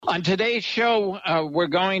On today's show, we're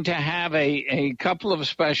going to have a couple of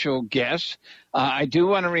special guests. I do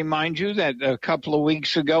want to remind you that a couple of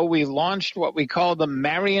weeks ago, we launched what we call the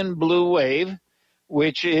Marian Blue Wave,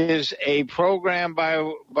 which is a program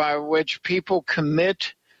by which people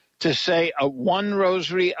commit to say one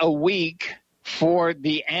rosary a week for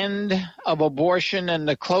the end of abortion and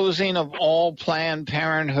the closing of all Planned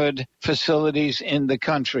Parenthood facilities in the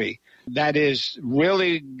country. That is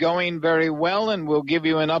really going very well, and we'll give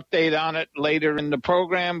you an update on it later in the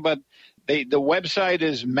program. But the website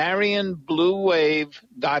is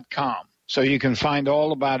marianbluewave.com, so you can find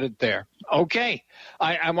all about it there. Okay,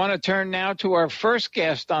 I want to turn now to our first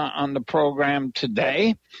guest on the program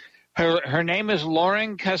today. Her name is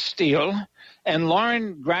Lauren Castillo, and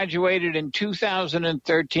Lauren graduated in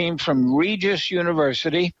 2013 from Regis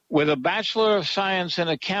University with a Bachelor of Science in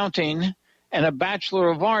Accounting and a Bachelor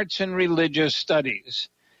of Arts in Religious Studies.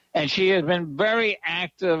 And she has been very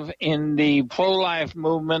active in the pro-life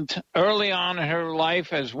movement early on in her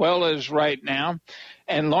life as well as right now.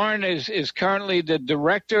 And Lauren is currently the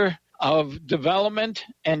Director of Development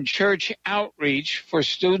and Church Outreach for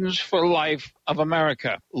Students for Life of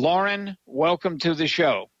America. Lauren, welcome to the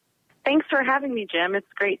show. Thanks for having me, Jim.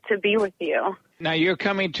 It's great to be with you. Now, you're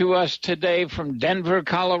coming to us today from Denver,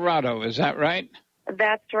 Colorado. Is that right?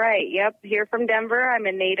 That's right. Yep. Here from Denver. I'm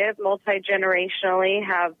a native, multi-generationally,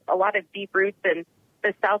 have a lot of deep roots in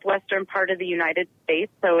the southwestern part of the United States.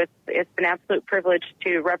 So it's an absolute privilege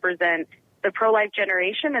to represent the pro-life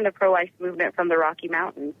generation and the pro-life movement from the Rocky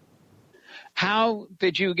Mountains. How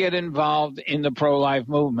did you get involved in the pro-life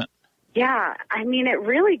movement? Yeah, I mean, it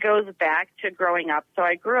really goes back to growing up. So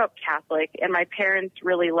I grew up Catholic, and my parents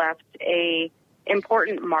really left a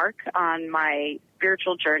important mark on my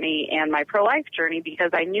spiritual journey and my pro-life journey, because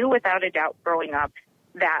I knew without a doubt growing up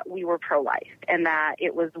that we were pro-life and that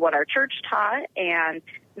it was what our church taught and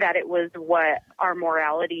that it was what our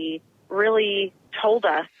morality really told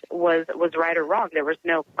us was right or wrong. There was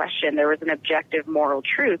no question. There was an objective moral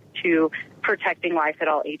truth to protecting life at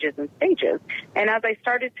all ages and stages. And as I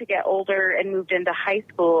started to get older and moved into high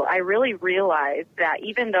school, I really realized that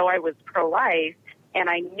even though I was pro-life, and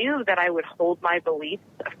I knew that I would hold my beliefs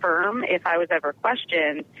firm if I was ever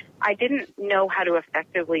questioned, I didn't know how to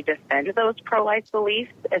effectively defend those pro-life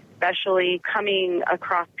beliefs, especially coming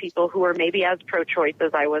across people who were maybe as pro-choice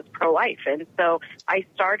as I was pro-life. And so I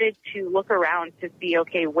started to look around to see,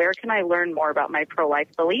 okay, where can I learn more about my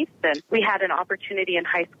pro-life beliefs? And we had an opportunity in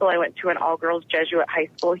high school. I went to an all-girls Jesuit high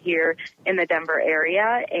school here in the Denver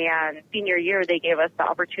area, and senior year they gave us the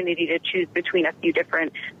opportunity to choose between a few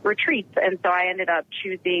different retreats. And so I ended up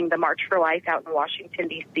choosing the March for Life out in Washington,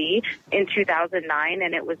 D.C. in 2009,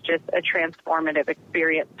 and it was just a transformative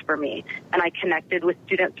experience for me. And I connected with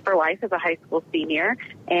Students for Life as a high school senior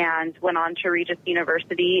and went on to Regis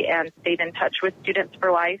University and stayed in touch with Students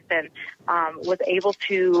for Life and was able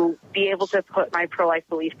to put my pro-life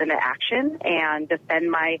beliefs into action and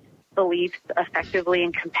defend my beliefs effectively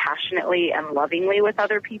and compassionately and lovingly with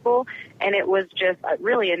other people. And it was just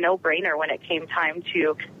really a no-brainer when it came time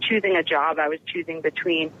to choosing a job. I was choosing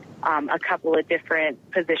between a couple of different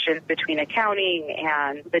positions, between accounting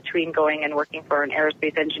and between going and working for an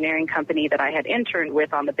aerospace engineering company that I had interned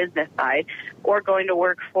with on the business side, or going to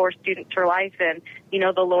work for Students for Life. And, you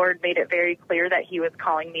know, the Lord made it very clear that he was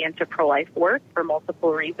calling me into pro-life work for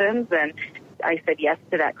multiple reasons. And I said yes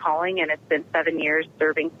to that calling, and it's been 7 years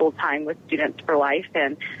serving full-time with Students for Life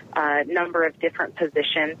and a number of different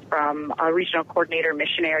positions, from a regional coordinator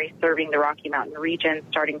missionary serving the Rocky Mountain region,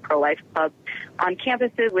 starting pro-life clubs on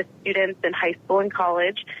campuses with students in high school and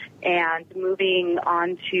college, and moving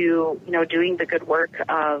on to, you know, doing the good work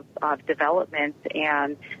of development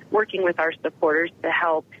and working with our supporters to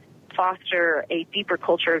help foster a deeper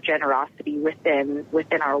culture of generosity within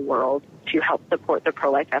our world to help support the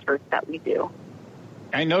pro-life efforts that we do.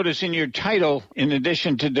 I notice in your title, in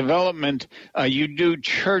addition to development, you do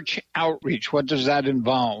church outreach. What does that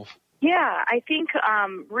involve? Yeah, I think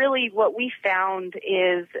really what we found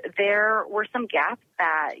is there were some gaps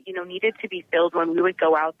that, you know, needed to be filled when we would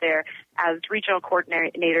go out there as regional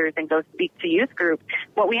coordinators and go speak to youth groups.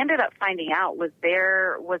 What we ended up finding out was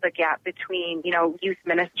there was a gap between, you know, youth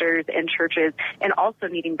ministers and churches and also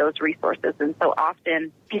needing those resources. And so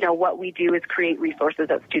often, you know, what we do is create resources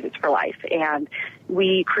at Students for Life. And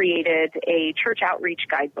we created a church outreach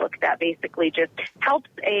guidebook that basically just helps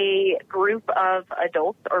a group of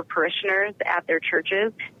adults or parishioners at their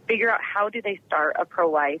churches figure out how do they start a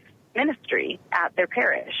pro-life ministry at their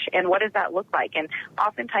parish, and what does that look like? And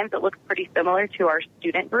oftentimes it looks pretty similar to our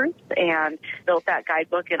student groups, and built that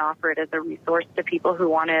guidebook and offer it as a resource to people who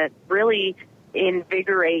want to really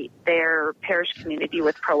invigorate their parish community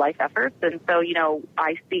with pro-life efforts. And so,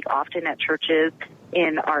 I speak often at churches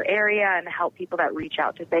in our area and help people that reach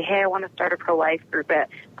out to say, hey, I want to start a pro-life group at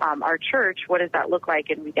our church. What does that look like?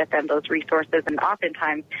 And we get them those resources. And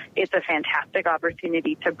oftentimes it's a fantastic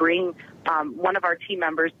opportunity to bring one of our team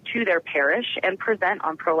members to their parish and present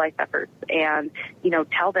on pro-life efforts and,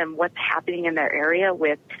 tell them what's happening in their area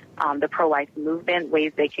with the pro-life movement,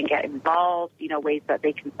 ways they can get involved, ways that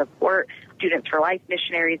they can support Students for Life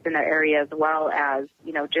missionaries in their area, as well as,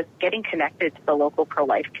 just getting connected to the local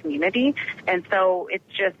pro-life community. And so it's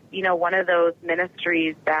just, one of those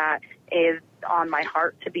ministries that is on my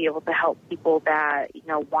heart to be able to help people that,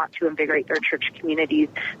 want to invigorate their church communities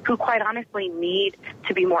who quite honestly need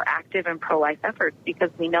to be more active in pro-life efforts, because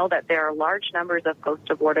we know that there are large numbers of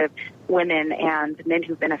post-abortive women and men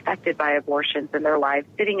who've been affected by abortions in their lives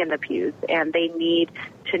sitting in the pews, and they need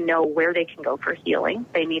to know where they can go for healing.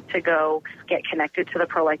 They need to go get connected to the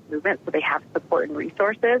pro-life movement so they have support and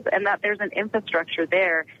resources, and that there's an infrastructure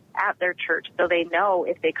there at their church so they know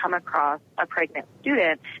if they come across a pregnant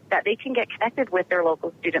student that they can get connected with their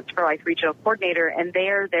local Students for Life regional coordinator, and they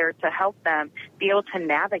are there to help them be able to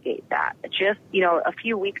navigate that. Just, a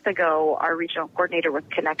few weeks ago, our regional coordinator was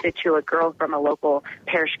connected to a girl from a local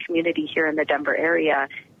parish community here in the Denver area,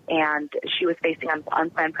 and she was facing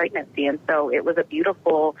unplanned pregnancy. And so it was a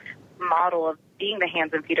beautiful model of being the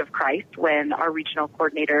hands and feet of Christ when our regional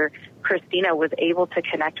coordinator, Christina, was able to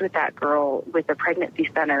connect with that girl with the pregnancy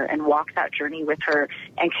center and walk that journey with her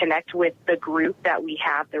and connect with the group that we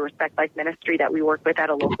have, the Respect Life Ministry that we work with at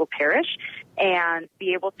a local parish, and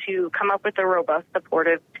be able to come up with a robust,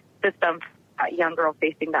 supportive system for that young girl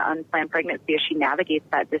facing that unplanned pregnancy as she navigates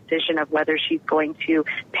that decision of whether she's going to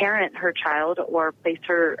parent her child or place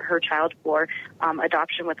her child for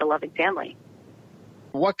adoption with a loving family.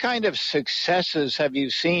 What kind of successes have you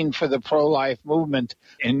seen for the pro-life movement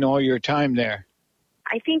in all your time there?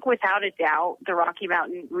 I think without a doubt, the Rocky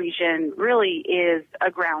Mountain region really is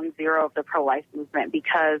a ground zero of the pro-life movement,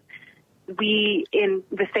 because we, in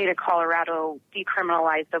the state of Colorado,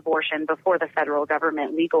 decriminalized abortion before the federal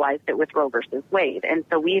government legalized it with Roe versus Wade. And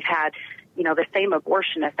so we've had, the same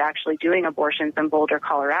abortionist actually doing abortions in Boulder,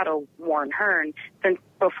 Colorado, Warren Hearn, since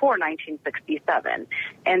before 1967.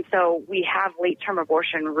 And so we have late-term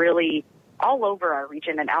abortion really all over our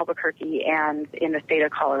region in Albuquerque and in the state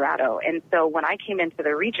of Colorado. And so when I came into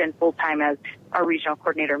the region full-time as our regional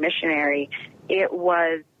coordinator missionary, it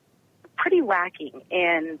was pretty lacking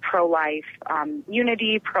in pro-life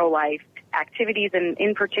unity, pro-life activities, and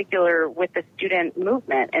in particular with the student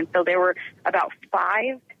movement. And so there were about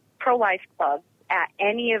 5 pro-life clubs at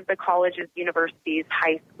any of the colleges, universities,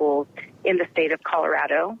 high schools in the state of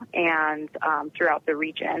Colorado and throughout the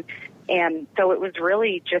region. And so it was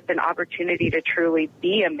really just an opportunity to truly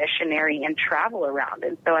be a missionary and travel around.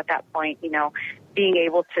 And so at that point, being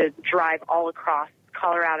able to drive all across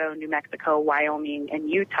Colorado, New Mexico, Wyoming,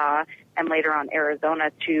 and Utah, and later on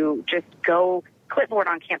Arizona, to just go clipboard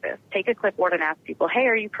on campus, take a clipboard and ask people, hey,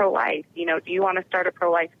 are you pro-life? Do you want to start a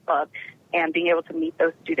pro-life club? And being able to meet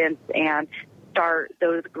those students and start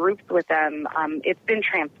those groups with them, it's been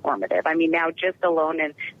transformative. I mean, now just alone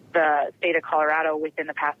in the state of Colorado, within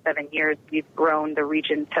the past 7 years, we've grown the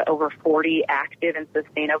region to over 40 active and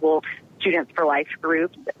sustainable Students for Life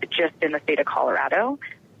groups just in the state of Colorado.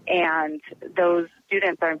 And those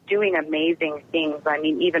students are doing amazing things. I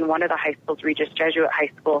mean, even one of the high schools, Regis Jesuit High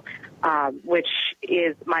School, which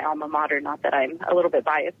is my alma mater, not that I'm a little bit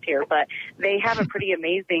biased here, but they have a pretty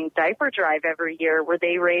amazing diaper drive every year where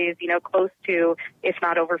they raise, close to, if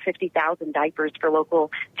not over 50,000 diapers for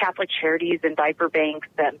local Catholic charities and diaper banks.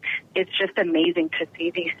 And it's just amazing to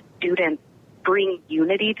see these students bring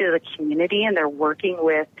unity to the community, and they're working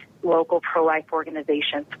with local pro-life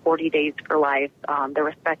organizations, 40 Days for Life, the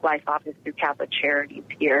Respect Life office through Catholic Charities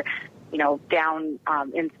here, down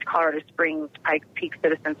in Colorado Springs, Pikes Peak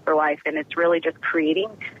Citizens for Life. And it's really just creating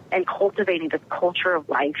and cultivating this culture of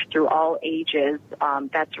life through all ages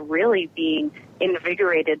that's really being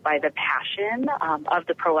invigorated by the passion of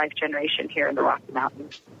the pro-life generation here in the Rocky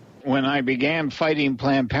Mountains. When I began fighting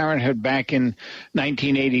Planned Parenthood back in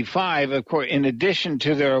 1985, of course, in addition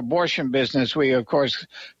to their abortion business, we, of course,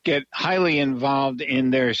 get highly involved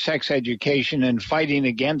in their sex education and fighting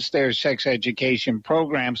against their sex education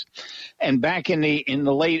programs. And back in the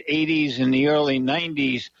late 80s and the early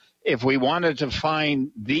 90s, if we wanted to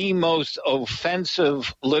find the most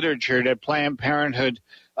offensive literature that Planned Parenthood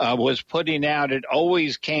was putting out, it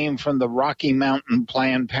always came from the Rocky Mountain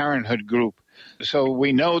Planned Parenthood group. So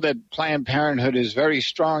we know that Planned Parenthood is very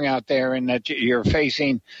strong out there and that you're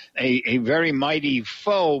facing a very mighty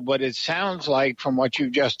foe, but it sounds like from what you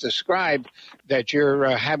just described that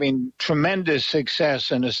you're having tremendous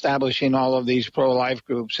success in establishing all of these pro-life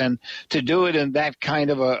groups. And to do it in that kind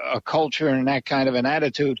of a culture and that kind of an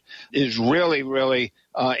attitude is really, really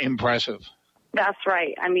impressive. That's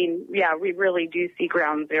right. I mean, yeah, we really do see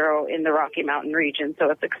ground zero in the Rocky Mountain region. So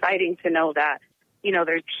it's exciting to know that, you know,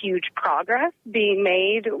 there's huge progress being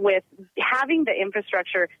made with having the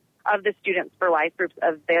infrastructure of the Students for Life groups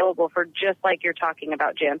available for just like you're talking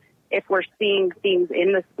about, Jim. If we're seeing things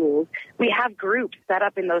in the schools, we have groups set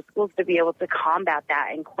up in those schools to be able to combat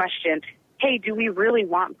that and question, hey, do we really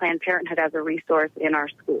want Planned Parenthood as a resource in our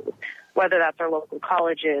schools? Whether that's our local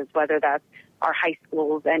colleges, whether that's our high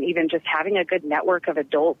schools, and even just having a good network of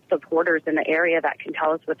adult supporters in the area that can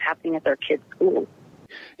tell us what's happening at their kids' schools.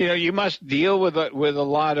 You know, you must deal with a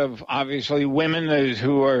lot of, obviously, women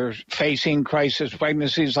who are facing crisis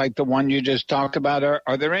pregnancies like the one you just talked about.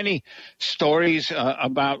 Are there any stories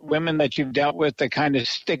about women that you've dealt with that kind of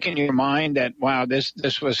stick in your mind that, wow,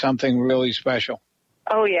 this was something really special?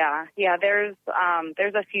 Oh, yeah. Yeah, there's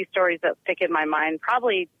a few stories that stick in my mind.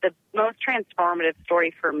 Probably the most transformative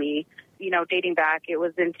story for me, you know, dating back, it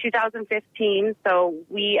was in 2015. So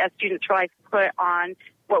we as Students for Life put on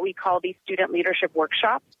what we call these student leadership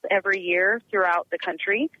workshops every year throughout the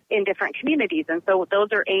country in different communities. And so those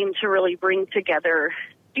are aimed to really bring together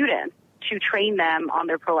students to train them on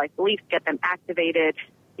their pro-life beliefs, get them activated,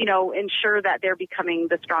 you know, ensure that they're becoming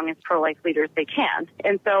the strongest pro-life leaders they can.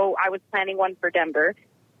 And so I was planning one for Denver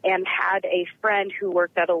and had a friend who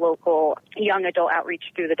worked at a local young adult outreach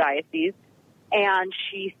through the diocese. And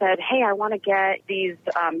she said, hey, I want to get these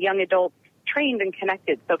young adults trained and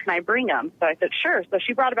connected, so can I bring them? So I said, sure. So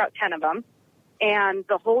she brought about 10 of them. And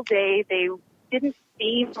the whole day, they didn't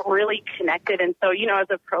seem really connected. And so, you know, as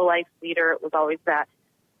a pro-life leader, it was always that,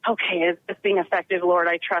 okay, is this being effective, Lord?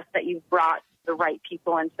 I trust that you've brought the right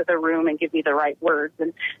people into the room and give me the right words,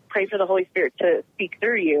 and pray for the Holy Spirit to speak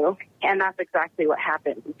through you. And that's exactly what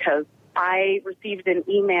happened, because I received an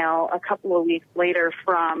email a couple of weeks later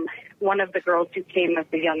from one of the girls who came as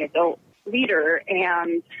the young adult leader,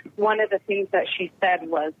 and one of the things that she said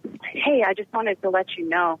was, hey, I just wanted to let you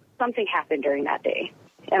know something happened during that day,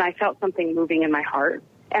 and I felt something moving in my heart,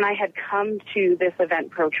 and I had come to this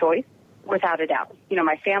event pro-choice without a doubt. You know,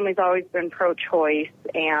 my family's always been pro-choice,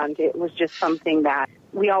 and it was just something that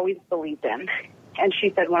we always believed in. And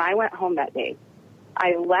she said, when I went home that day,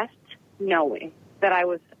 I left knowing that I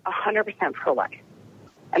was 100% pro-life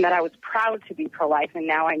and that I was proud to be pro-life, and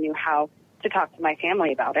now I knew how to talk to my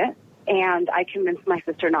family about it. And I convinced my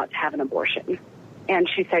sister not to have an abortion. And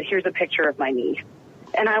she said, here's a picture of my niece.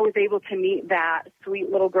 And I was able to meet that sweet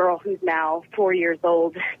little girl who's now 4 years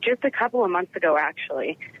old just a couple of months ago,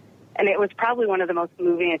 actually. And it was probably one of the most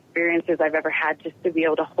moving experiences I've ever had, just to be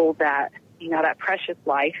able to hold that, you know, that precious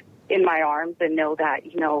life in my arms and know that,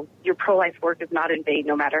 you know, your pro-life work is not in vain,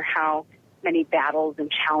 no matter how many battles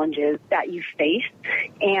and challenges that you face.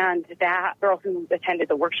 And that girl who attended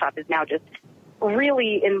the workshop is now just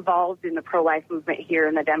really involved in the pro-life movement here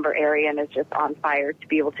in the Denver area and is just on fire to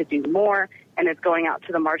be able to do more, and is going out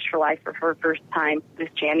to the March for Life for her first time this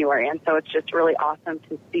January. And so it's just really awesome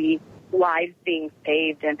to see lives being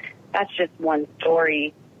saved, and that's just one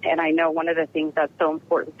story. And I know one of the things that's so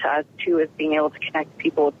important to us, too, is being able to connect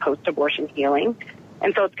people with post-abortion healing.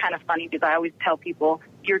 And so it's kind of funny because I always tell people,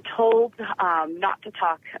 you're told not to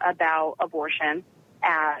talk about abortion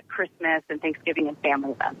at Christmas and Thanksgiving and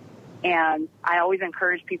family events. And I always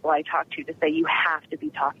encourage people I talk to say you have to be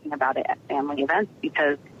talking about it at family events,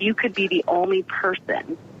 because you could be the only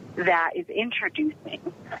person that is introducing,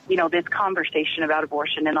 you know, this conversation about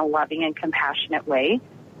abortion in a loving and compassionate way,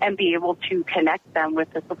 and be able to connect them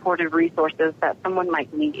with the supportive resources that someone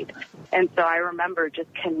might need. And so I remember just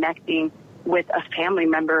connecting with a family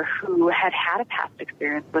member who had a past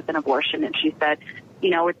experience with an abortion, and she said, you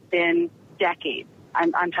know, it's been decades.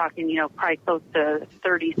 I'm talking, you know, probably close to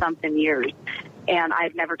 30-something years, and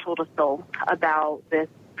I've never told a soul about this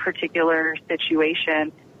particular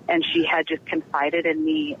situation, and she had just confided in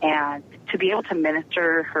me, and to be able to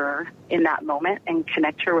minister her in that moment and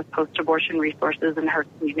connect her with post-abortion resources in her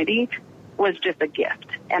community was just a gift.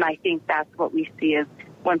 And I think that's what we see is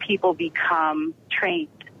when people become trained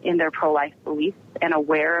in their pro-life beliefs and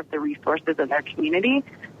aware of the resources in their community,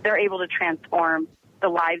 they're able to transform the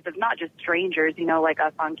lives of not just strangers, you know, like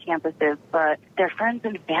us on campuses, but their friends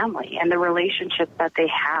and family and the relationships that they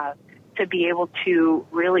have, to be able to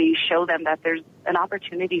really show them that there's an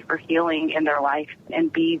opportunity for healing in their life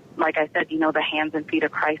and be, like I said, you know, the hands and feet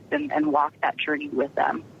of Christ and walk that journey with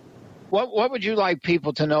them. What would you like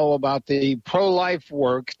people to know about the pro-life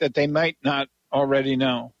work that they might not already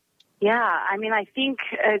know? Yeah, I mean, I think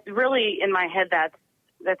it's really in my head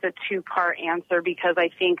that's a two-part answer, because I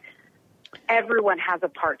think everyone has a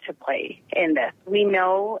part to play in this. We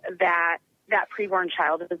know that preborn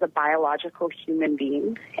child is a biological human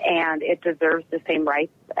being, and it deserves the same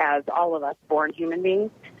rights as all of us born human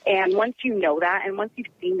beings. And once you know that, and once you've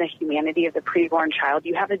seen the humanity of the preborn child,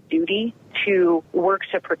 you have a duty to work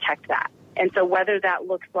to protect that. And so whether that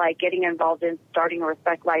looks like getting involved in starting a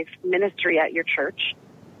Respect Life ministry at your church,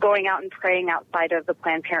 going out and praying outside of the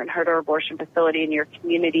Planned Parenthood or abortion facility in your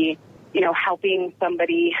community, helping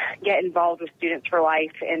somebody get involved with Students for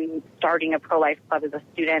Life and starting a pro-life club as a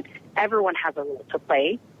student, everyone has a role to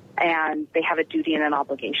play, and they have a duty and an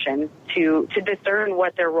obligation to discern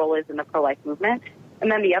what their role is in the pro-life movement.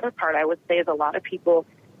 And then the other part I would say is a lot of people,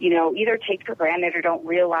 either take for granted or don't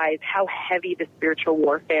realize how heavy the spiritual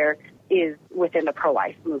warfare is within the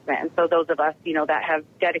pro-life movement. And so those of us, that have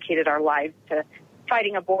dedicated our lives to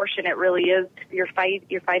fighting abortion, it really is, you're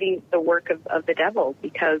fighting the work of the devil,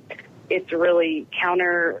 because it's really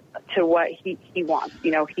counter to what he wants.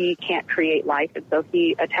 He can't create life, and so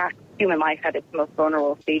he attacks human life at its most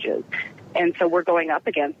vulnerable stages. And so we're going up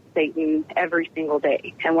against Satan every single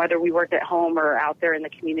day. And whether we work at home or out there in the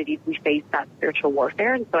communities, we face that spiritual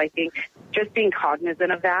warfare. And so I think just being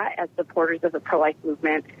cognizant of that as supporters of the pro-life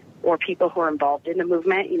movement or people who are involved in the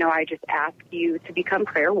movement, I just ask you to become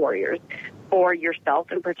prayer warriors for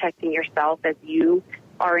yourself and protecting yourself as you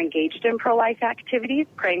are engaged in pro-life activities,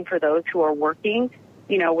 praying for those who are working,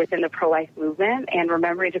 within the pro-life movement, and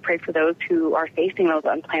remembering to pray for those who are facing those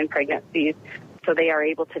unplanned pregnancies so they are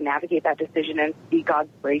able to navigate that decision and see God's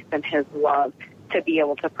grace and his love to be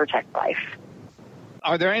able to protect life.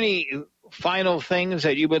 Are there any final things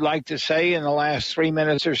that you would like to say in the last 3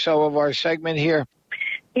 minutes or so of our segment here?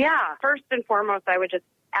 Yeah, first and foremost, I would just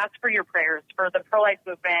ask for your prayers for the pro-life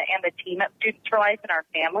movement and the team at Students for Life and our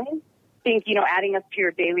families. I think, adding us to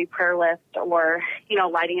your daily prayer list or,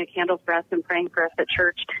 lighting a candle for us and praying for us at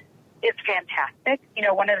church is fantastic.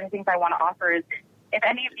 One of the things I want to offer is if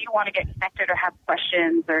any of you want to get connected or have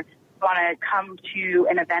questions or want to come to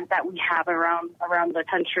an event that we have around the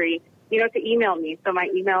country, to email me. So my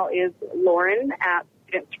email is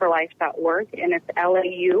lauren@studentsforlife.org, and it's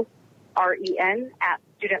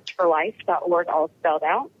LAUREN@studentsforlife.org, all spelled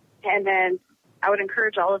out. And then I would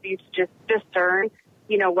encourage all of you to just discern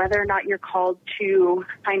whether or not you're called to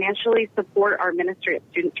financially support our ministry at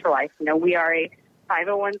Students for Life. We are a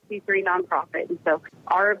 501c3 nonprofit, and so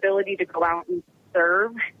our ability to go out and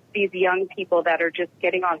serve these young people that are just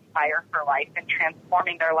getting on fire for life and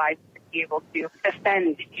transforming their lives to be able to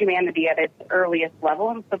defend humanity at its earliest level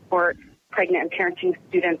and support pregnant and parenting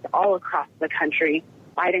students all across the country.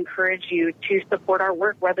 I'd encourage you to support our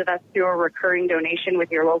work, whether that's through a recurring donation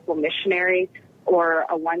with your local missionary or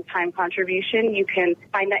a one-time contribution. You can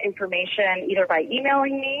find that information either by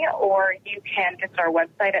emailing me, or you can visit our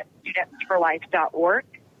website at studentsforlife.org,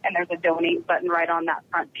 and there's a donate button right on that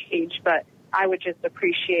front page. But I would just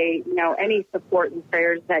appreciate, any support and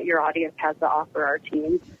prayers that your audience has to offer our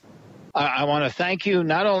team. I want to thank you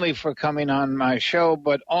not only for coming on my show,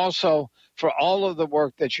 but also for all of the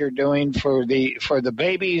work that you're doing for the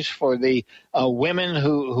babies, for the women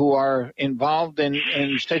who are involved in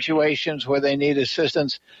situations where they need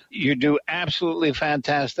assistance. You do absolutely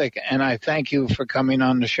fantastic, and I thank you for coming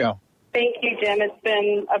on the show. Thank you, Jim. It's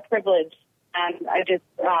been a privilege, and I just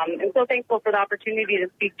am so thankful for the opportunity to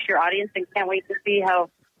speak to your audience, and can't wait to see how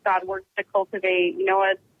God works to cultivate,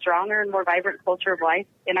 a stronger and more vibrant culture of life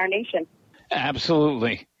in our nation.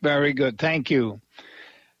 Absolutely. Very good. Thank you.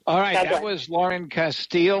 All right. That was Lauren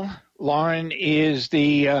Castillo. Lauren is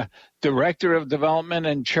the Director of Development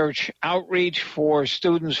and Church Outreach for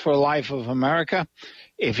Students for Life of America.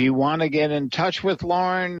 If you want to get in touch with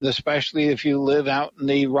Lauren, especially if you live out in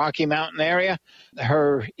the Rocky Mountain area,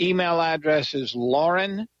 her email address is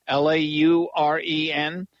Lauren,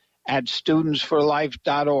 LAUREN,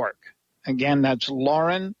 @studentsforlife.org. Again, that's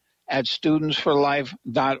Lauren at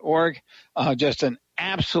studentsforlife.org. Just an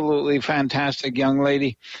absolutely fantastic young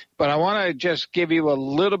lady. But I want to just give you a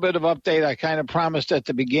little bit of update. I kind of promised at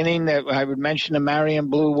the beginning that I would mention the Marian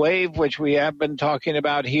Blue Wave, which we have been talking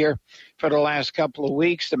about here for the last couple of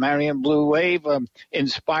weeks. The Marian Blue Wave,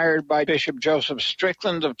 inspired by Bishop Joseph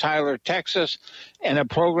Strickland of Tyler, Texas, and a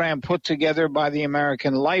program put together by the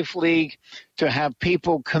American Life League to have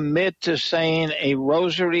people commit to saying a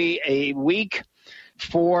rosary a week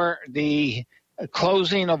for the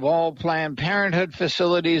closing of all Planned Parenthood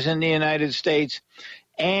facilities in the United States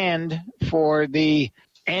and for the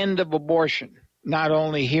end of abortion. not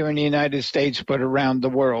only here in the United States, but around the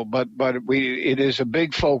world. But it is a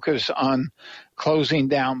big focus on closing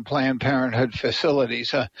down Planned Parenthood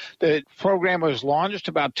facilities. The program was launched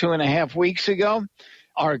about 2.5 weeks ago.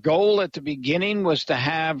 Our goal at the beginning was to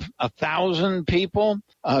have 1,000 people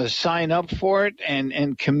sign up for it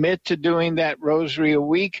and commit to doing that rosary a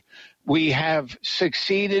week. We have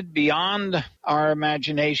succeeded beyond our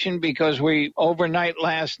imagination because overnight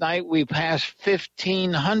last night, we passed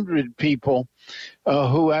 1,500 people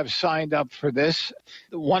who have signed up for this.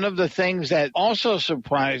 One of the things that also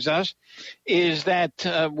surprised us is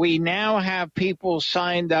that we now have people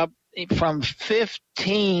signed up from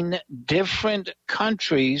 15 different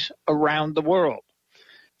countries around the world.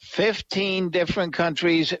 15 different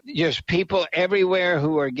countries, just people everywhere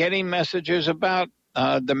who are getting messages about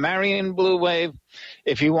the Marian Blue Wave.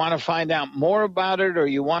 If you want to find out more about it or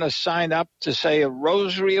you want to sign up to say a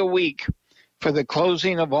rosary a week for the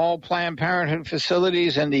closing of all Planned Parenthood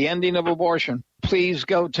facilities and the ending of abortion, please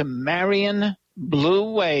go to Marian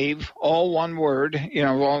Blue Wave, all one word,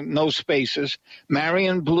 no spaces,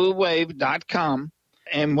 MarianBlueWave.com.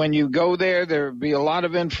 And when you go there, there will be a lot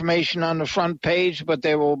of information on the front page, but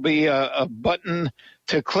there will be a button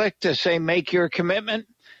to click to say make your commitment.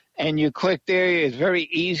 And you click there. It's very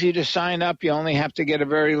easy to sign up. You only have to get a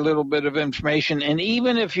very little bit of information. And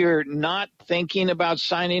even if you're not thinking about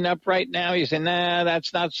signing up right now, you say, nah,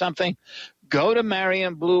 that's not something, go to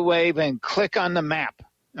Marian Blue Wave and click on the map.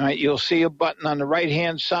 All right, you'll see a button on the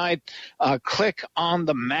right-hand side. Click on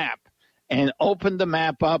the map and open the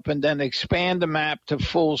map up and then expand the map to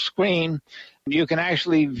full screen. You can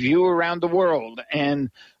actually view around the world.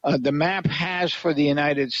 And the map has for the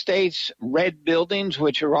United States red buildings,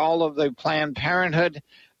 which are all of the Planned Parenthood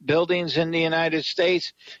buildings in the United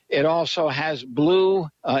States. It also has blue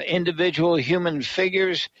individual human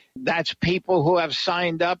figures. That's people who have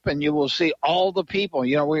signed up, and you will see all the people.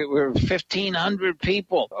 We're 1,500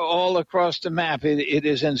 people all across the map. It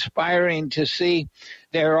is inspiring to see.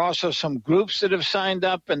 There are also some groups that have signed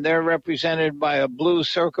up, and they're represented by a blue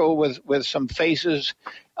circle with some faces.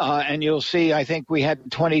 And you'll see, I think we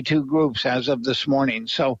had 22 groups as of this morning.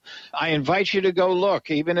 So I invite you to go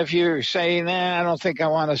look. Even if you're saying, I don't think I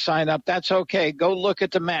want to sign up, that's okay. Go look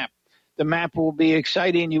at the map. The map will be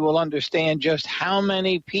exciting. You will understand just how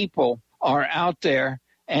many people are out there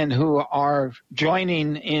and who are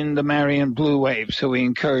joining in the Marian Blue Wave. So we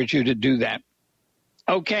encourage you to do that.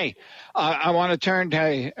 Okay, I want to turn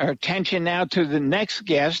our attention now to the next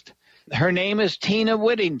guest. Her name is Tina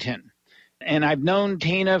Whittington. And I've known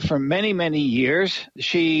Tina for many, many years.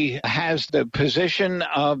 She has the position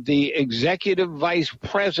of the Executive Vice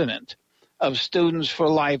President of Students for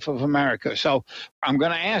Life of America. So I'm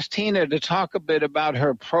going to ask Tina to talk a bit about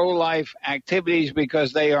her pro-life activities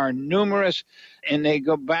because they are numerous and they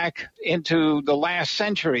go back into the last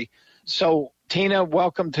century. So, Tina,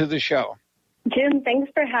 welcome to the show. Jim,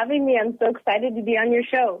 thanks for having me. I'm so excited to be on your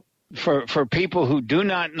show. For people who do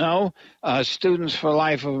not know, Students for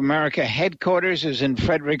Life of America headquarters is in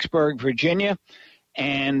Fredericksburg, Virginia,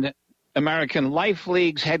 and American Life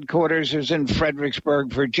League's headquarters is in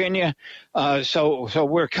Fredericksburg, Virginia. So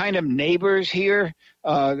we're kind of neighbors here,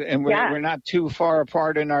 and we're not too far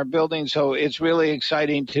apart in our building. So it's really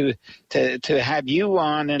exciting to have you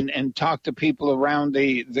on and talk to people around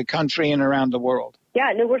the country and around the world.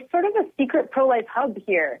 Yeah, no, we're sort of a secret pro-life hub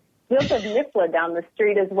here. We also have NIFLA down the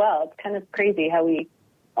street as well. It's kind of crazy how we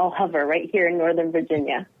all hover right here in Northern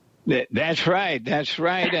Virginia. That's right.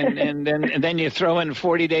 And then you throw in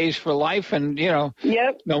 40 Days for Life, and Yep.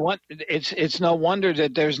 It's no wonder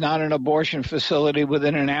that there's not an abortion facility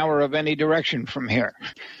within an hour of any direction from here.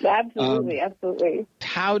 Absolutely.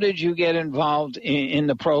 How did you get involved in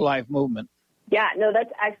the pro-life movement? Yeah, no,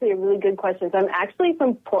 that's actually a really good question. So I'm actually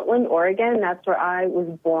from Portland, Oregon. That's where I was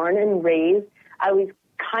born and raised. I always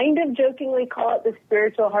kind of jokingly call it the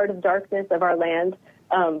spiritual heart of darkness of our land,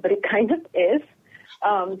 but it kind of is.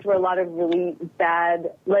 Where a lot of really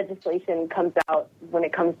bad legislation comes out when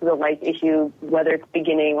it comes to the life issue, whether it's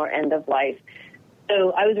beginning or end of life.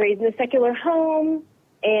 So I was raised in a secular home,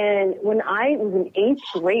 and when I was in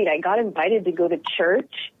 8th grade, I got invited to go to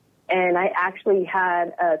church, and I actually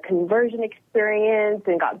had a conversion experience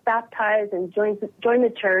and got baptized and joined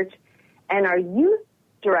the church. And our youth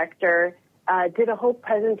director did a whole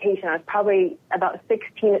presentation. I was probably about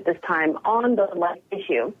 16 at this time on the life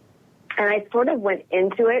issue. And I sort of went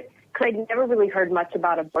into it because I'd never really heard much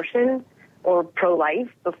about abortion or pro-life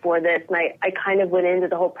before this. And I kind of went into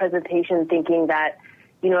the whole presentation thinking that,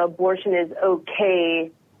 abortion is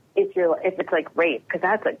okay if it's like rape, because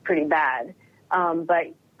that's like pretty bad.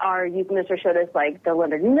 But our youth minister showed us like the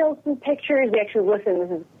Leonard Nilsson pictures. We actually listened.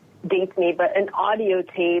 This is dates me, but an audio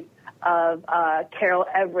tape of Carol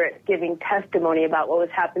Everett giving testimony about what was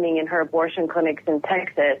happening in her abortion clinics in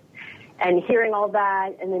Texas. And hearing all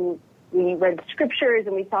that, and then we read scriptures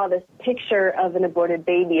and we saw this picture of an aborted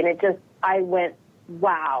baby, and I went,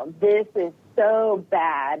 wow, this is so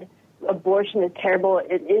bad. Abortion is terrible.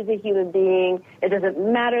 It is a human being. It doesn't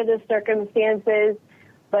matter the circumstances.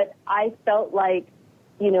 But I felt like,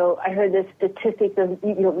 I heard this statistic of,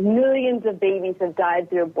 millions of babies have died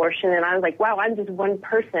through abortion. And I was like, wow, I'm just one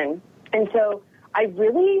person. And so I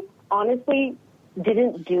really, honestly,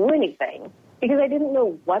 didn't do anything because I didn't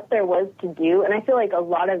know what there was to do. And I feel like a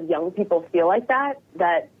lot of young people feel like that,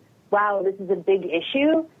 wow, this is a big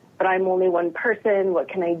issue, but I'm only one person. What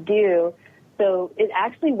can I do? So it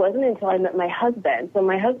actually wasn't until I met my husband. So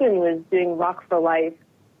my husband was doing Rock for Life,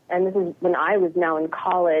 and this is when I was now in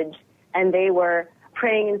college, and they were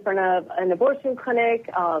praying in front of an abortion clinic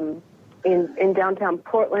in downtown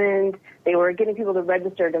Portland. They were getting people to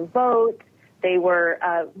register to vote. They were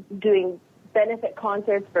doing benefit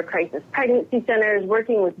concerts for crisis pregnancy centers,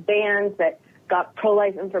 working with bands that got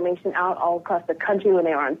pro-life information out all across the country when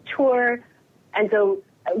they were on tour. And so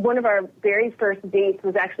one of our very first dates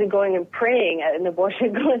was actually going and praying at an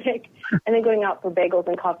abortion clinic and then going out for bagels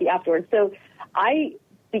and coffee afterwards. So I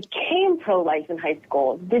became pro-life in high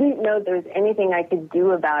school, didn't know there was anything I could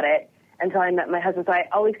do about it until I met my husband. So I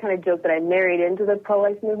always kind of joke that I married into the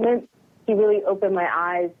pro-life movement. He really opened my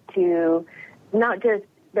eyes to not just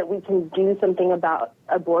that we can do something about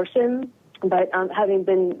abortion, but having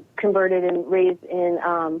been converted and raised in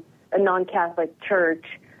a non-Catholic church,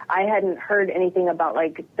 I hadn't heard anything about,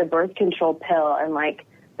 like, the birth control pill and, like,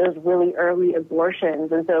 those really early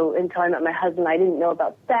abortions. And so until I met my husband, I didn't know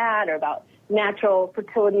about that or about natural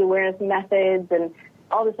fertility awareness methods and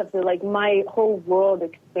all this stuff. So, like, my whole world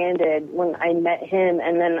expanded when I met him,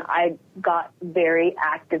 and then I got very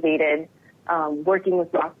activated, working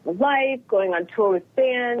with Rock for Life, going on tour with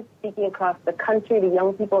bands, speaking across the country to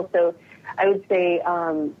young people. So I would say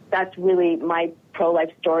that's really my pro-life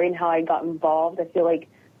story and how I got involved. I feel like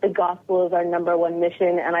the gospel is our number one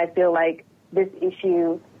mission, and I feel like this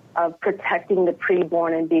issue of protecting the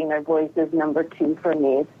preborn and being their voice is number two for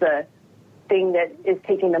me. It's the thing that is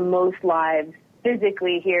taking the most lives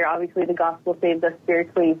physically here. Obviously, the gospel saves us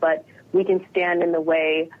spiritually, but we can stand in the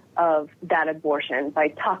way of that abortion by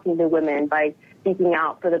talking to women, by speaking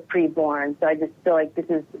out for the preborn. So I just feel like this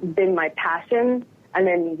has been my passion, and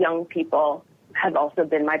then young people have also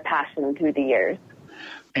been my passion through the years.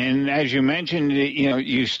 And as you mentioned,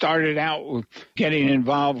 you started out with getting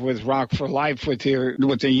involved with Rock for Life with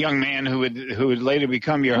the young man who would later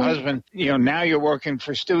become your husband. Now you're working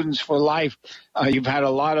for Students for Life. You've had a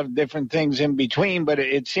lot of different things in between, but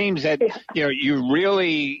it seems that you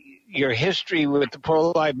really, your history with the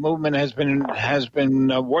pro-life movement has been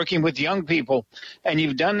working with young people, and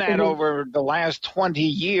you've done that over the last 20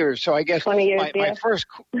 years. So I guess 20 years,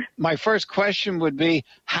 my first question would be,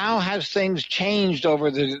 how has things changed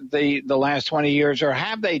over the last 20 years, or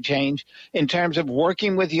have they changed in terms of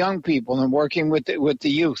working with young people and working with the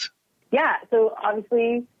youth? Yeah, so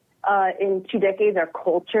obviously in 2 decades our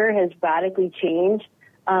culture has radically changed.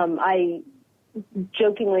 I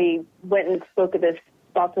jokingly went and spoke at this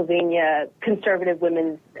Spotsylvania conservative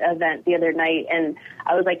women's event the other night, and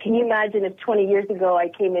I was like, can you imagine if 20 years ago I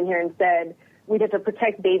came in here and said we'd have to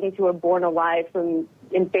protect babies who are born alive from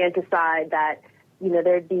infanticide, that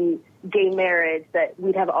there'd be gay marriage, that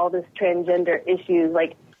we'd have all this transgender issues.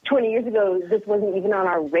 Like 20 years ago, this wasn't even on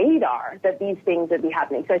our radar that these things would be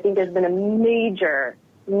happening. So I think there's been a major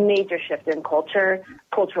shift in culture,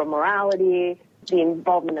 cultural morality, the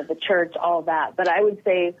involvement of the church, all that. But I would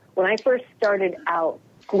say when I first started out,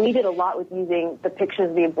 we did a lot with using the pictures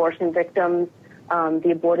of the abortion victims, the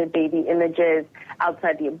aborted baby images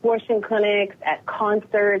outside the abortion clinics, at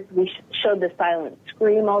concerts. We showed the silent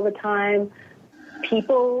scream all the time.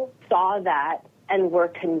 People saw that and were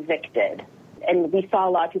convicted. And we saw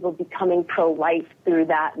a lot of people becoming pro-life through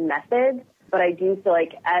that method. But I do feel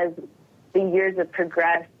like as the years have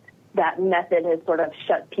progressed, that method has sort of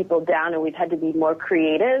shut people down, and we've had to be more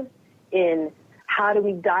creative in how do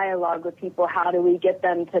we dialogue with people, how do we get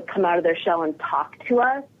them to come out of their shell and talk to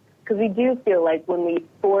us, because we do feel like when we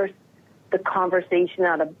force the conversation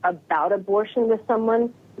out about abortion with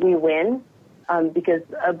someone, we win, because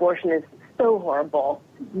abortion is so horrible.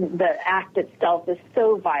 The act itself is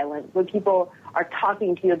so violent. When people are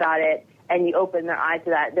talking to you about it and you open their eyes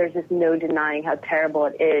to that, there's just no denying how terrible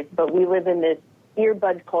it is. But we live in this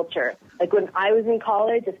earbud culture. Like when I was in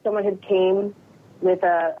college, if someone had came with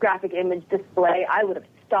a graphic image display, I would have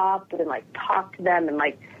stopped and talked to them, and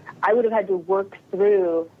I would have had to work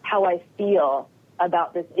through how I feel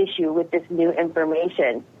about this issue with this new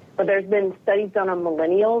information. But there's been studies done on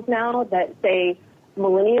millennials now that say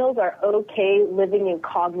millennials are okay living in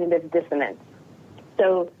cognitive dissonance.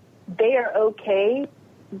 So they are okay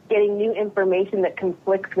getting new information that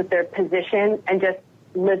conflicts with their position and just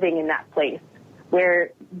living in that place,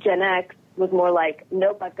 where Gen X was more like,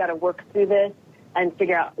 nope, I've got to work through this and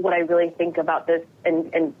figure out what I really think about this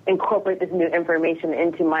and incorporate this new information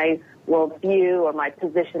into my worldview or my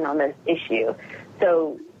position on this issue.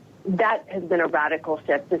 So that has been a radical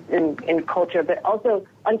shift just in culture. But also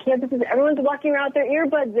on campuses, everyone's walking around with their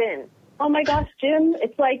earbuds in. Oh, my gosh, Jim,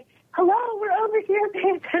 it's like, hello, we're over here, pay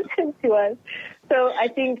attention to us. So I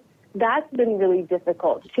think that's been really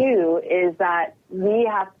difficult, too, is that we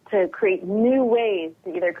have to create new ways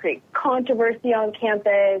to either create controversy on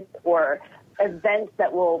campus or events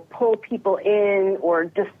that will pull people in or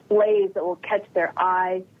displays that will catch their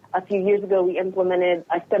eye. A few years ago, we implemented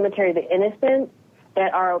a Cemetery of the Innocents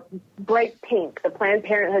that are bright pink, the Planned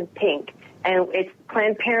Parenthood pink. And it's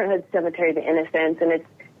Planned Parenthood Cemetery of the Innocents, and it's,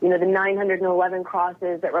 you know, the 911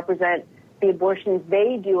 crosses that represent the abortions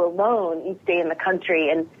they do alone each day in the country.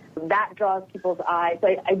 And that draws people's eyes. So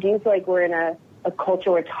I do feel like we're in a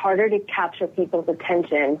culture where it's harder to capture people's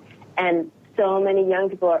attention. And so many young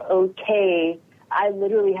people are okay. I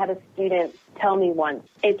literally had a student tell me once,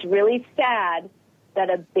 it's really sad that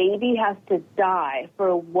a baby has to die for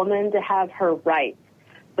a woman to have her rights.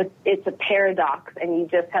 But it's a paradox, and you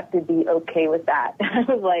just have to be okay with that. I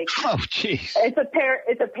was like, oh, jeez. It's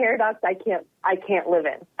a paradox I can't live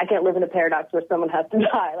in. I can't live in a paradox where someone has to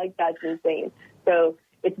die. Like, that's insane. So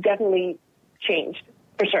it's definitely changed,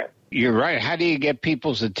 for sure. You're right. How do you get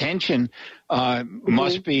people's attention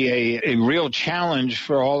must be a real challenge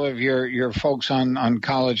for all of your folks on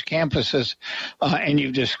college campuses. And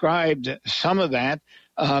you've described some of that.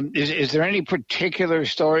 Is there any particular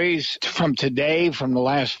stories from today, from the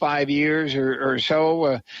last 5 years or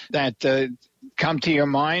so, that come to your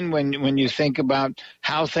mind when you think about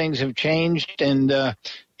how things have changed and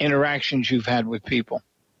interactions you've had with people?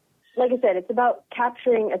 Like I said, it's about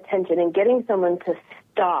capturing attention and getting someone to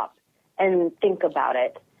stop and think about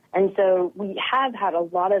it. And so we have had a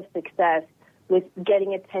lot of success with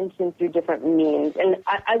getting attention through different means. And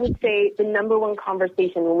I would say the number one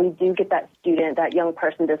conversation when we do get that student, that young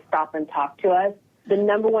person to stop and talk to us, the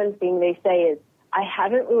number one thing they say is, I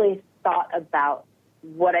haven't really thought about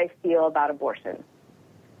what I feel about abortion.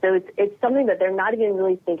 So it's something that they're not even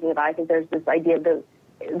really thinking about. I think there's this idea of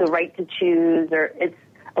the right to choose, or it's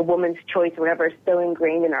a woman's choice or whatever, is so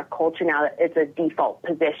ingrained in our culture now that it's a default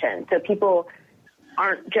position. So people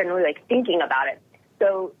aren't generally like thinking about it.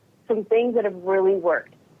 So some things that have really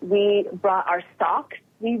worked. We brought our socks.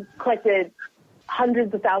 We collected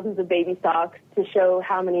hundreds of thousands of baby socks to show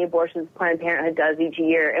how many abortions Planned Parenthood does each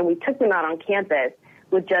year, and we took them out on campus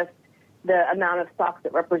with just the amount of socks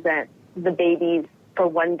that represent the babies for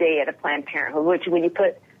one day at a Planned Parenthood, which when you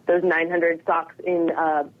put those 900 socks in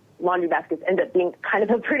laundry baskets end up being kind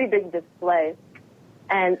of a pretty big display.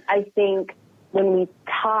 And I think when we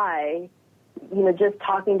tie, you know, just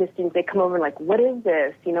talking to students, they come over and like, what is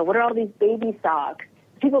this? You know, what are all these baby socks?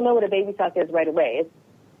 People know what a baby sock is right away. It's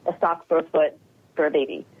a sock for a foot for a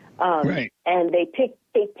baby. Right. And they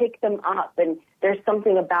pick them up, and there's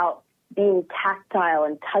something about being tactile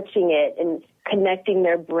and touching it and connecting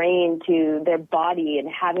their brain to their body and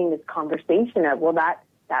having this conversation of, well, that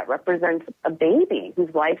represents a baby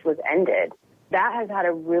whose life was ended. That has had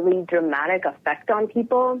a really dramatic effect on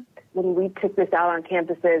people. When we took this out on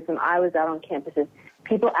campuses, and I was out on campuses,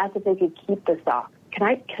 people asked if they could keep the sock. Can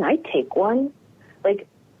I take one? Like,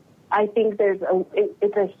 I think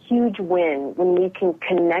it's a huge win when we can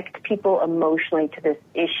connect people emotionally to this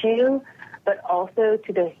issue, but also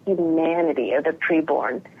to the humanity of the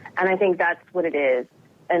preborn. And I think that's what it is.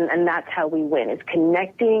 And that's how we win, is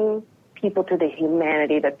connecting people to the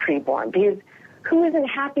humanity of the preborn. Because who isn't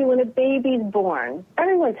happy when a baby's born?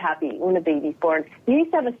 Everyone's happy when a baby's born. You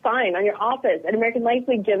used to have a sign on your office at American Life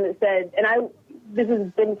League Gym that said, and this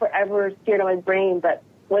has been forever seared on my brain, but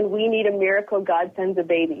when we need a miracle, God sends a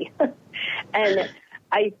baby. And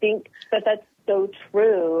I think that that's so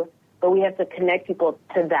true, but we have to connect people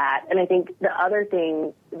to that. And I think the other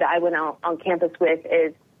thing that I went out on campus with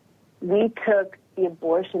is we took the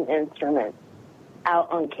abortion instruments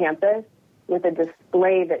out on campus with a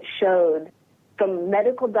display that showed from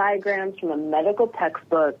medical diagrams from a medical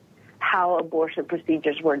textbook how abortion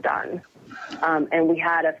procedures were done. And we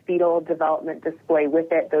had a fetal development display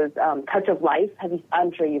with it, those Touch of Life.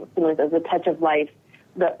 I'm sure you've seen those, the Touch of Life,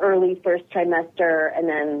 the early first trimester and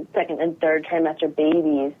then second and third trimester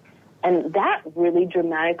babies. And that really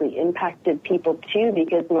dramatically impacted people, too,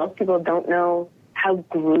 because most people don't know how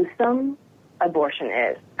gruesome abortion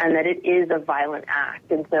is, and that it is a violent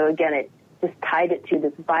act. And so, again, it just tied it to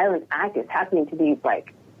this violent act is happening to these,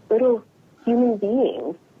 like, little human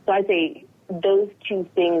beings. So I'd say those two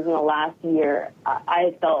things in the last year,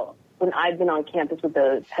 I felt when I've been on campus with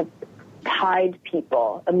those, have tied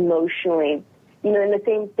people emotionally. You know, and the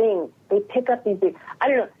same thing, they pick up these big, I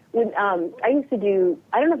don't know, when I used to do,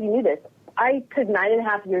 I don't know if you knew this, I took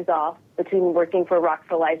 9.5 years off between working for Rock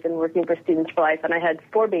for Life and working for Students for Life, and I had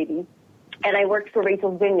 4 babies, and I worked for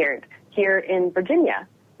Rachel's Vineyard here in Virginia.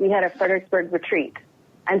 We had a Fredericksburg retreat,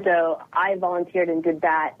 and so I volunteered and did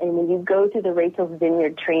that. And when you go to the Rachel's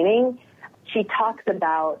Vineyard training, she talks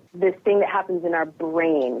about this thing that happens in our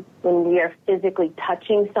brain when we are physically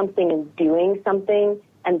touching something and doing something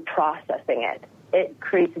and processing it. It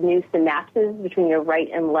creates new synapses between your right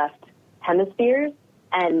and left hemispheres.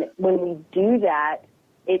 And when we do that,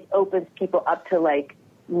 it opens people up to, like,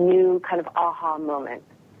 new kind of aha moments.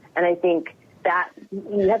 And I think that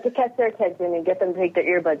you have to catch their attention and get them to take their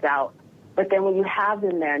earbuds out. But then when you have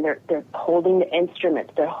them there and they're holding the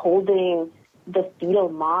instruments, they're holding the fetal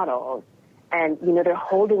models, and, you know, they're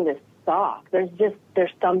holding this sock, there's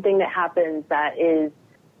something that happens that is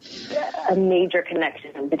a major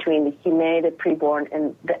connection between the humanity of the preborn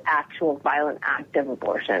and the actual violent act of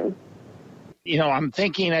abortion. You know, I'm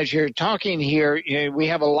thinking as you're talking here, you know, we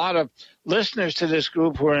have a lot of listeners to this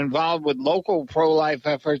group who are involved with local pro-life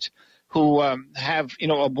efforts who have, you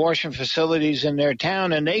know, abortion facilities in their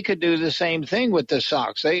town, and they could do the same thing with the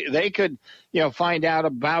socks. They could, you know, find out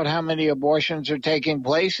about how many abortions are taking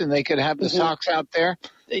place, and they could have the socks out there.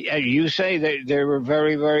 You say they were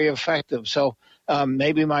very, very effective. So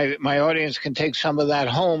maybe my audience can take some of that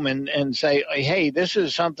home and say, hey, this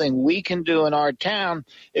is something we can do in our town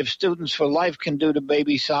if Students for Life can do the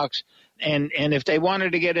baby socks. And if they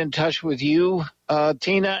wanted to get in touch with you,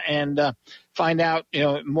 Tina, and find out, you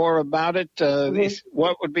know, more about it,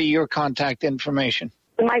 what would be your contact information?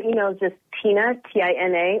 My email is just Tina,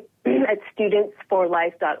 Tina, at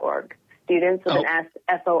studentsforlife.org. Students with an S,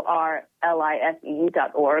 SORLIFE.org.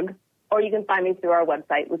 Or you can find me through our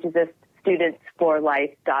website, which is just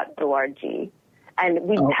studentsforlife.org. And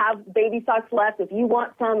we have baby socks left. If you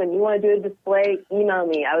want some and you want to do a display, email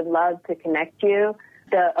me. I would love to connect you.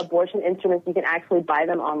 The abortion instruments, you can actually buy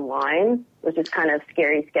them online, which is kind of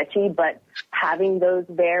scary, sketchy, but having those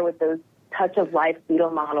there with those touch-of-life fetal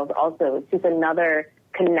models also, it's just another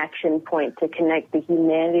connection point to connect the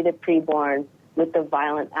humanity of the preborn with the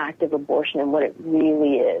violent act of abortion and what it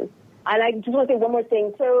really is. And I just want to say one more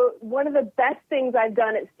thing. So one of the best things I've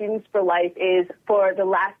done at Students for Life is for the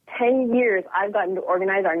last 10 years, I've gotten to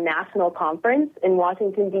organize our national conference in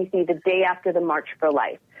Washington, D.C., the day after the March for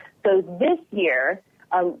Life. So this year,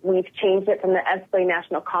 we've changed it from the ESPLE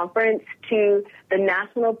National Conference to the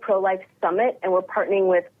National Pro-Life Summit, and we're partnering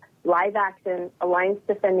with Live Action, Alliance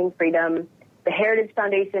Defending Freedom, the Heritage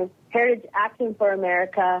Foundation, Heritage Action for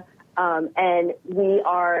America, and we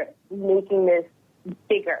are making this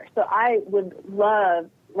bigger. So I would love,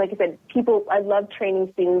 like I said, I love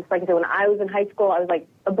training students. Like I said, when I was in high school, I was like,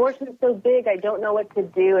 abortion is so big, I don't know what to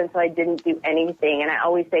do, and so I didn't do anything. And I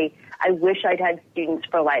always say, I wish I'd had Students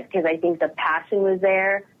for Life, because I think the passion was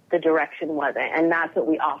there, the direction wasn't, and that's what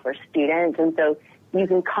we offer students. And so you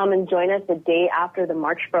can come and join us the day after the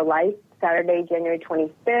March for Life, Saturday, January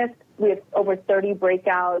 25th. We have over 30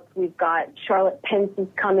 breakouts. We've got Charlotte Pence is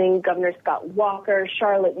coming, Governor Scott Walker,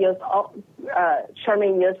 Charmaine Yost.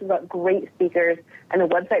 We've got great speakers. And the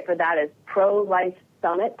website for that is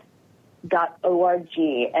prolifesummit.org.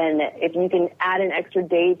 And if you can add an extra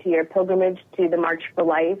day to your pilgrimage to the March for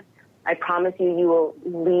Life, I promise you will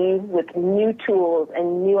leave with new tools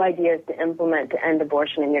and new ideas to implement to end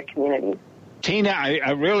abortion in your communities. Tina,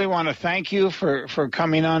 I really want to thank you for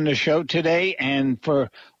coming on the show today and for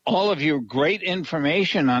all of your great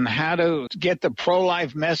information on how to get the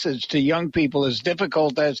pro-life message to young people, as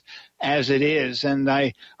difficult as it is. And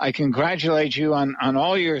I congratulate you on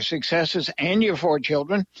all your successes and your 4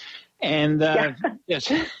 children. And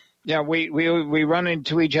we run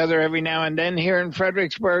into each other every now and then here in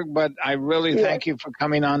Fredericksburg, but I really thank you for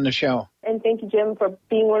coming on the show. And thank you, Jim, for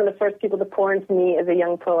being one of the first people to pour into me as a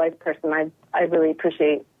young pro-life person. I really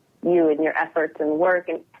appreciate you and your efforts and work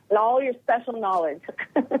and all your special knowledge.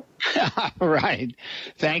 All right.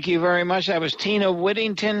 Thank you very much. That was Tina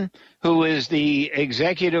Whittington, who is the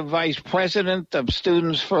Executive Vice President of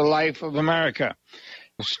Students for Life of America.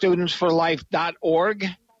 Studentsforlife.org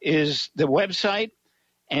is the website,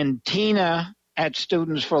 and Tina at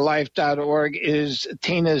studentsforlife.org is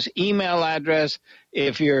Tina's email address.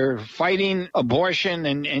 If you're fighting abortion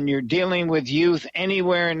and you're dealing with youth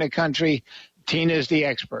anywhere in the country, Tina's the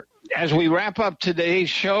expert. As we wrap up today's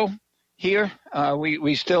show here,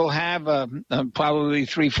 we still have probably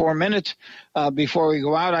 3-4 minutes before we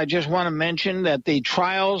go out. I just want to mention that the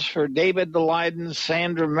trials for David Daleiden,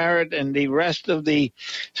 Sandra Merritt, and the rest of the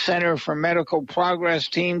Center for Medical Progress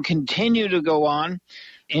team continue to go on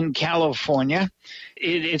in California.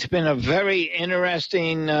 It's been a very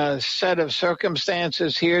interesting set of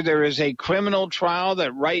circumstances here. There is a criminal trial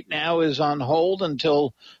that right now is on hold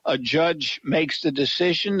until a judge makes the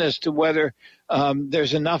decision as to whether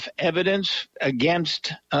there's enough evidence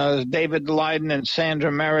against David Daleiden and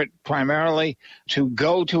Sandra Merritt primarily to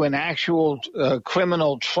go to an actual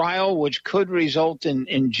criminal trial, which could result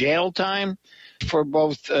in jail time for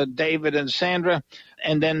both David and Sandra.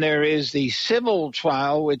 And then there is the civil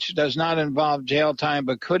trial, which does not involve jail time,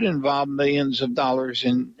 but could involve millions of dollars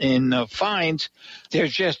in fines.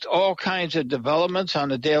 There's just all kinds of developments on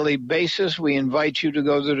a daily basis. We invite you to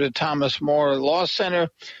go to the Thomas More Law Center.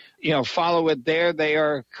 Follow it there. They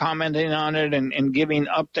are commenting on it and giving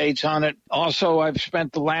updates on it. Also, I've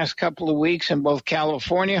spent the last couple of weeks in both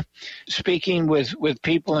California speaking with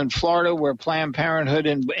people in Florida where Planned Parenthood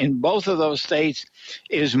in both of those states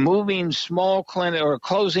is moving small clinic or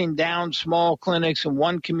closing down small clinics in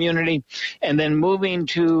one community and then moving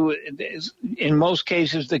to, in most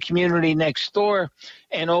cases, the community next door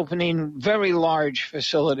and opening very large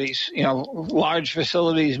facilities. Large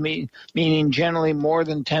facilities meaning generally more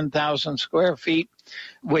than 10,000 square feet,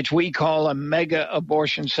 which we call a mega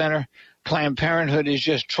abortion center. Planned Parenthood is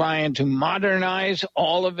just trying to modernize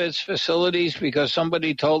all of its facilities because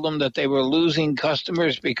somebody told them that they were losing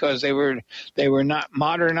customers because they were not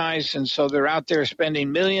modernized, and so they're out there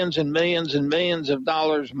spending millions and millions and millions of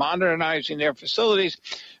dollars modernizing their facilities.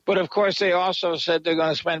 But of course, they also said they're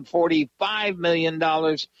going to spend $45 million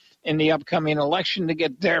in the upcoming election to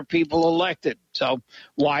get their people elected. So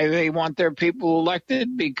why they want their people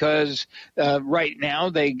elected? Because right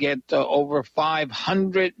now they get over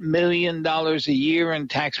 $500 million a year in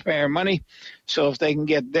taxpayer money. So if they can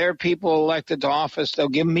get their people elected to office, they'll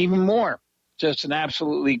give them even more. Just an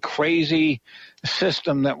absolutely crazy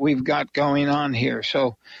system that we've got going on here.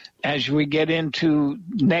 So as we get into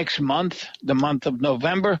next month, the month of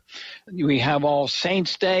November, we have All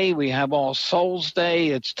Saints Day, we have All Souls Day.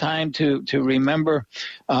 It's time to remember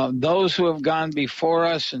those who have gone before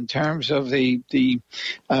us in terms of the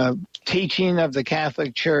teaching of the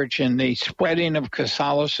Catholic Church and the spreading of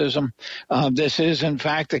Catholicism. This is, in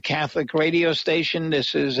fact, a Catholic radio station.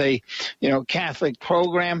 This is a Catholic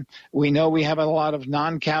program. We know we have a lot of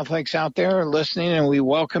non-Catholics out there listening, and we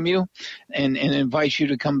welcome you and invite you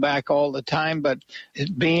to come back all the time. But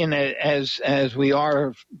being as we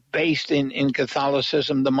are based in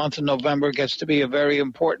Catholicism, the month of November gets to be a very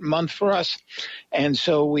important month for us. And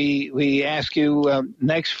so we ask you,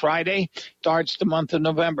 next Friday starts the month of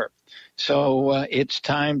November. So it's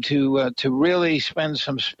time to really spend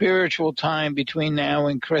some spiritual time between now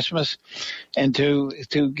and Christmas, and to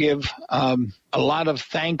give a lot of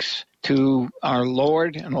thanks to our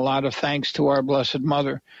Lord and a lot of thanks to our Blessed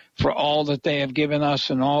Mother for all that they have given us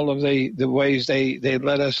and all of the ways they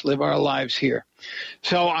let us live our lives here.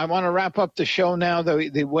 So I want to wrap up the show now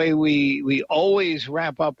the way we always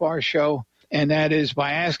wrap up our show, and that is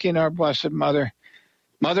by asking our Blessed Mother,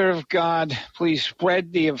 Mother of God, please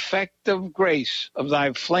spread the effective grace of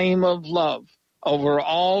thy flame of love over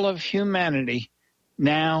all of humanity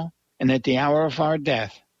now and at the hour of our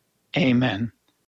death. Amen.